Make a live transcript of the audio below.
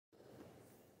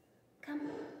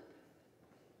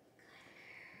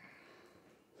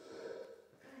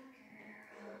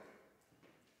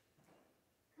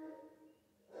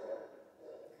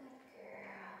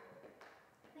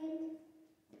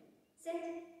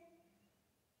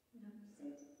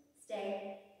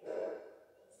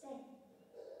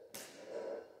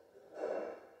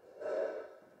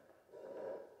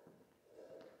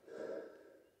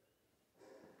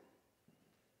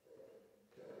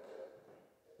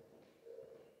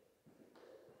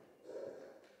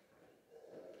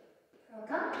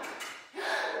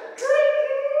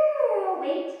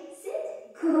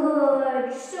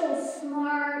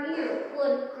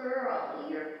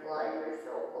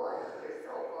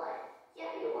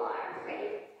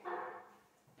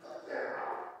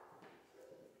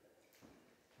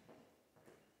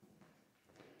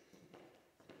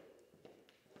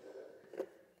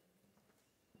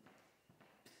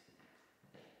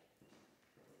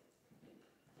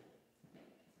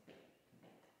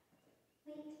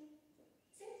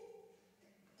Sit.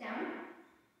 Down.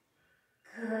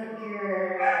 Good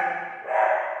girl.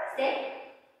 Stay.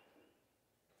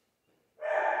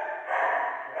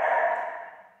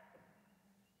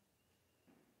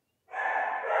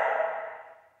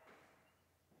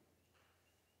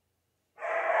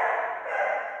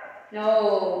 No.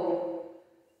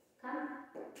 Come.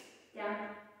 Down.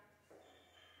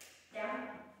 Down.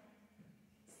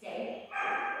 Stay.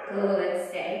 Good.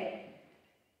 Stay.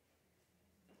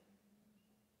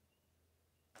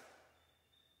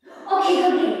 Okay,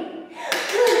 okay.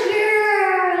 Good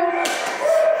girl.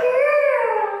 Good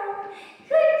girl.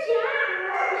 Good job.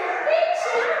 Good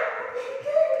job.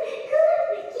 Good.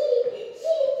 Kitty.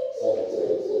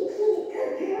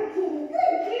 Good girl, Kitty.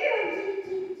 Good girl,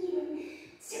 Kitty.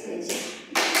 So good job.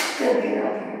 Good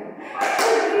girl, girl.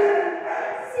 Good girl.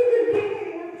 So good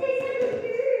girl. Take a good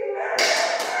girl.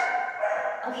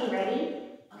 Okay, ready?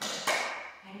 Okay.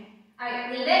 Ready? All right,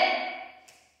 leave it.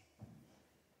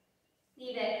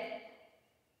 Leave it.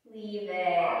 Leave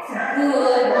it.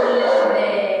 Good, leave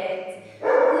it.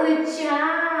 Good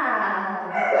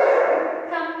job.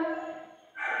 Come.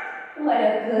 What a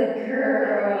good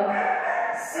girl.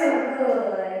 So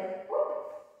good. Whoop.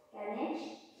 Got an itch?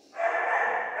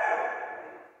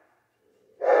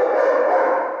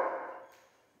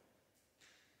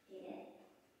 Get it.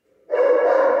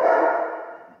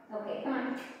 Okay, come on.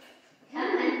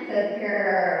 Come on, good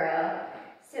girl.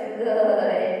 So good.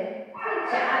 Good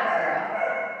job, girl.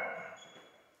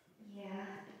 Yeah.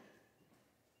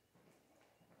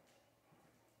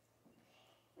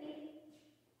 Wait.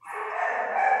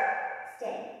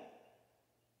 Stay.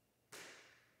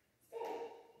 Stay.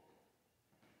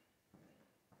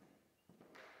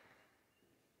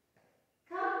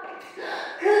 Come.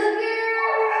 Good girl.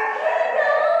 Here you go.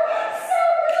 So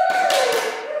good.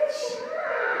 Good job.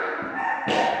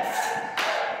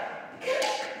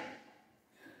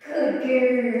 Good girl. Good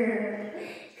girl.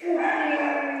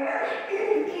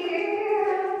 Good girl. Good girl.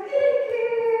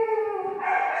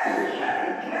 Yeah,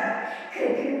 good girl.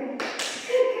 Good girl.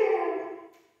 Good girl.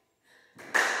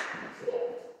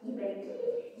 You better get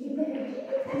it. You better get it.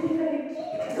 You better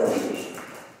get it.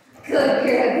 Good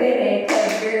girl.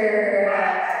 Good girl.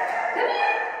 Come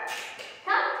here.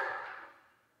 Come.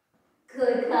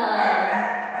 Good come.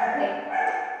 Okay.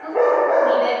 Oh,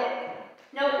 leave it.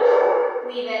 Nope.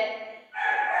 Leave it.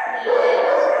 Leave it.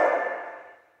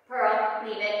 Pearl,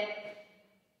 leave it.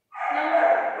 No,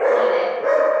 leave it.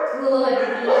 Good,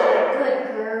 leave it. Good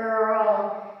girl.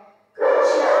 Good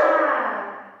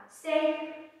job. Stay.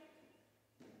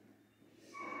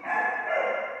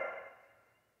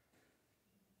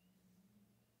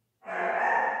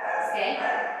 Stay.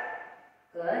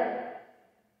 Good.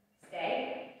 Stay.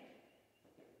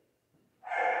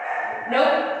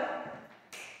 Nope.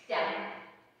 Down.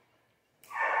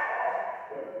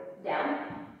 Down.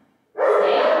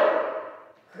 Stay.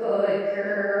 Good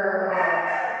girl.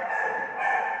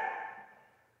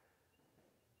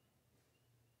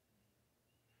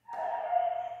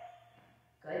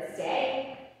 Good.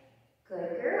 Stay. Good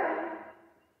girl.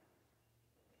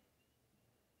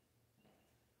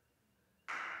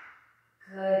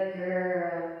 Good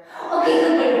girl. Okay, go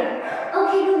get it.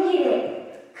 Okay, go get it.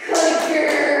 Good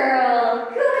girl.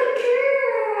 Good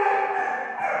girl.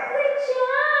 Good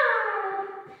job.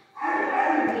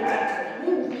 You get that toy.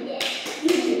 You get it.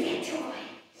 You get that toy.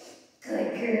 Good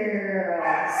girl.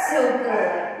 So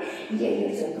good. Yeah,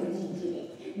 you're so good. You get it.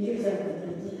 You're so good.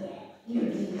 You get it. You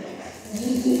get it.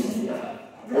 You get it.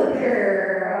 Good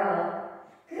girl.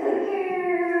 Good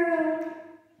girl.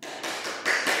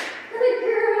 Good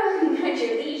girl. You got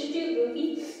your leash too, Goofy.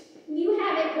 You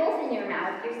have it both in your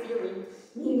mouth. You're silly.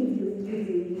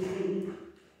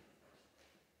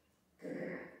 Good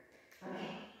girl.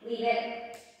 Okay, leave it.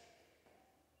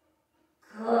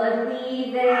 Good,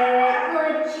 leave it.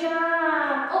 Good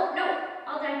job. Oh, no,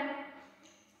 all done.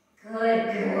 Good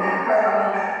girl.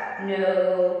 No.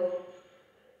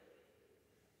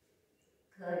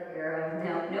 Good girl.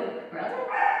 No, nope. We're all done.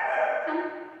 Come.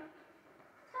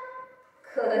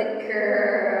 Good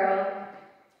girl.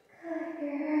 Good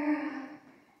girl.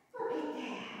 Look at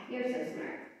that. You're so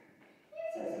smart. You're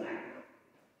so smart.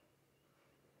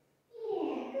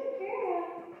 Yeah, good girl.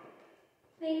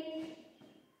 Wait.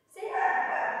 Sit.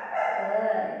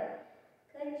 Good.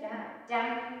 Good job.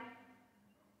 Down.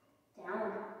 Down.